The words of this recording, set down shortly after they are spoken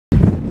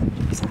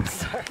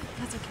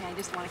I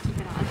just want to keep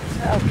it on.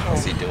 Okay.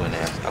 How's he doing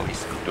there? Oh,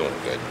 he's doing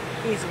good.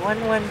 He's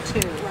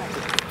 112. Right.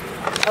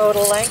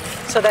 Total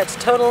length. So that's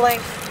total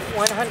length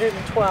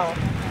 112.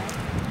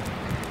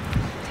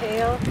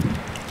 Tail.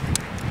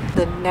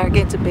 The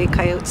Narragansett Bay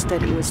Coyote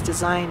Study was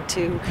designed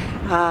to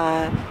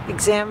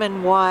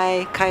examine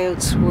why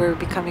coyotes were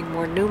becoming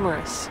more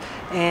numerous.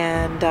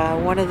 And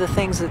one of the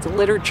things that the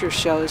literature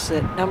shows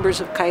that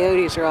numbers of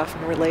coyotes are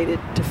often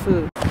related to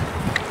food.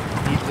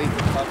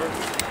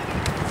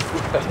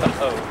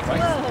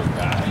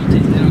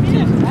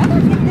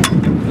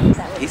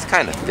 He's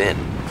kind of thin.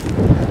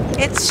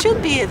 It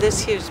should be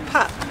this year's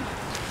pup.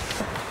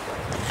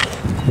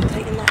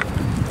 Taking that.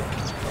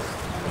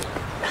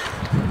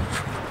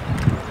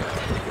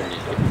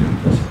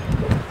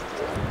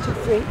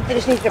 I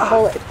just need you to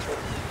pull it.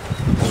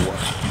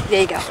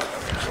 There you go.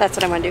 That's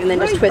what I want to do, and then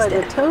just twist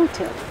it. The toe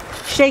tip.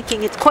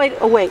 Shaking. It's quite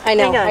awake. I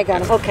know. I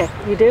got him. Okay.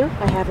 You do?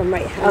 I have him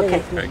right. Okay.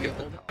 Very good.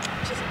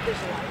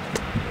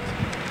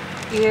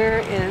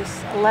 Ear is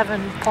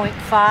 11.5.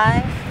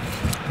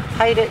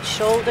 Height at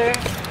shoulder.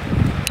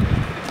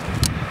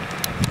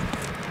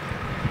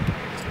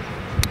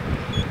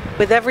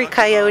 With every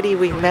coyote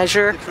we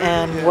measure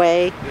and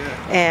weigh,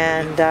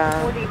 and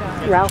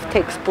Ralph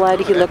takes blood.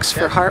 He looks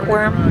for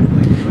heartworm,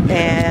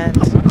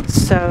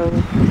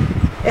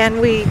 and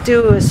we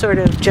do a sort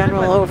of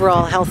general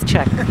overall health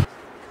check.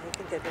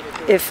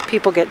 If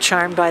people get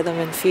charmed by them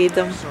and feed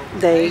them,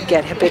 they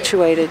get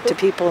habituated to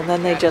people, and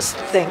then they just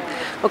think,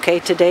 okay,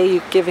 today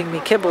you're giving me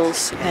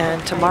kibbles,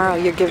 and tomorrow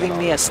you're giving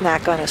me a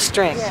snack on a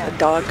string, a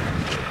dog.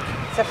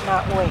 Except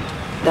not weight.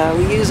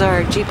 We use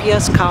our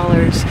GPS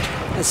collars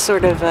as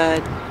sort of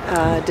a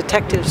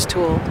detective's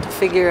tool to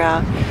figure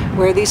out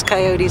where these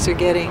coyotes are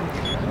getting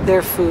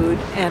their food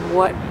and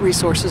what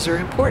resources are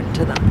important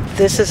to them.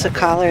 This is a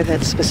collar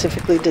that's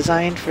specifically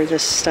designed for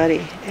this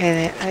study,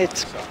 and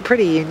it's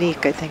pretty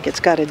unique, I think.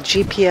 It's got a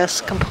GPS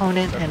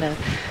component and a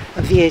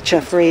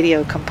VHF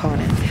radio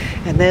component,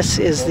 and this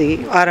is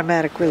the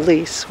automatic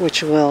release,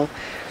 which will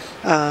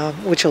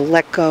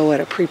let go at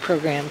a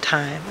pre-programmed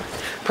time.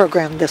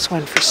 Program this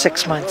one for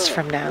 6 months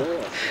from now.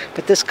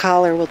 But this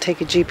collar will take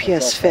a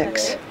GPS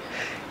fix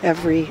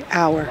every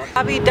hour.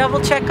 Bobby, double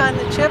check on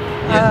the chip.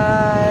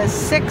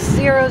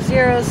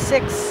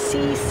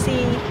 6006cc,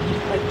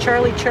 like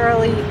Charlie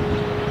Charlie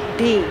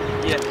B.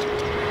 Yeah.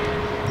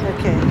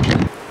 Okay.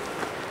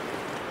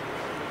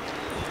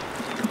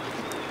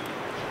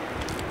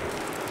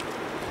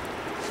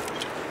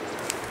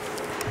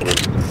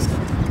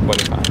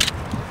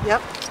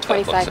 Yep.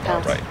 25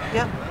 pounds. Right.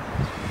 Yep.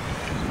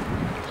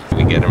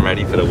 We get him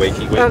ready for the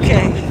wakey wakey.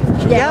 Okay.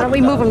 Yeah, why don't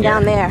we move him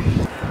down there?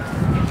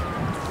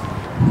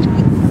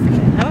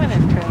 I'm going to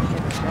try and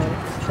get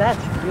that.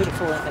 That's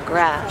beautiful in the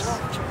grass.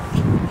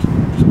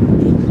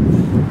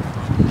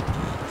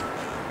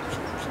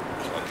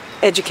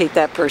 Educate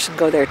that person,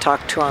 go there,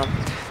 talk to them,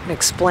 and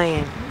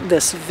explain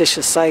this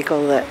vicious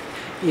cycle that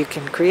you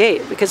can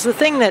create. Because the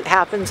thing that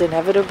happens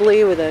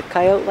inevitably with a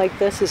coyote like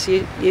this is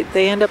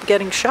they end up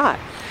getting shot.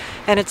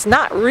 And it's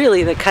not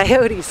really the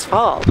coyote's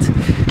fault.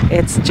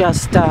 It's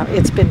just,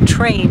 it's been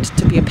trained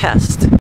to be a pest.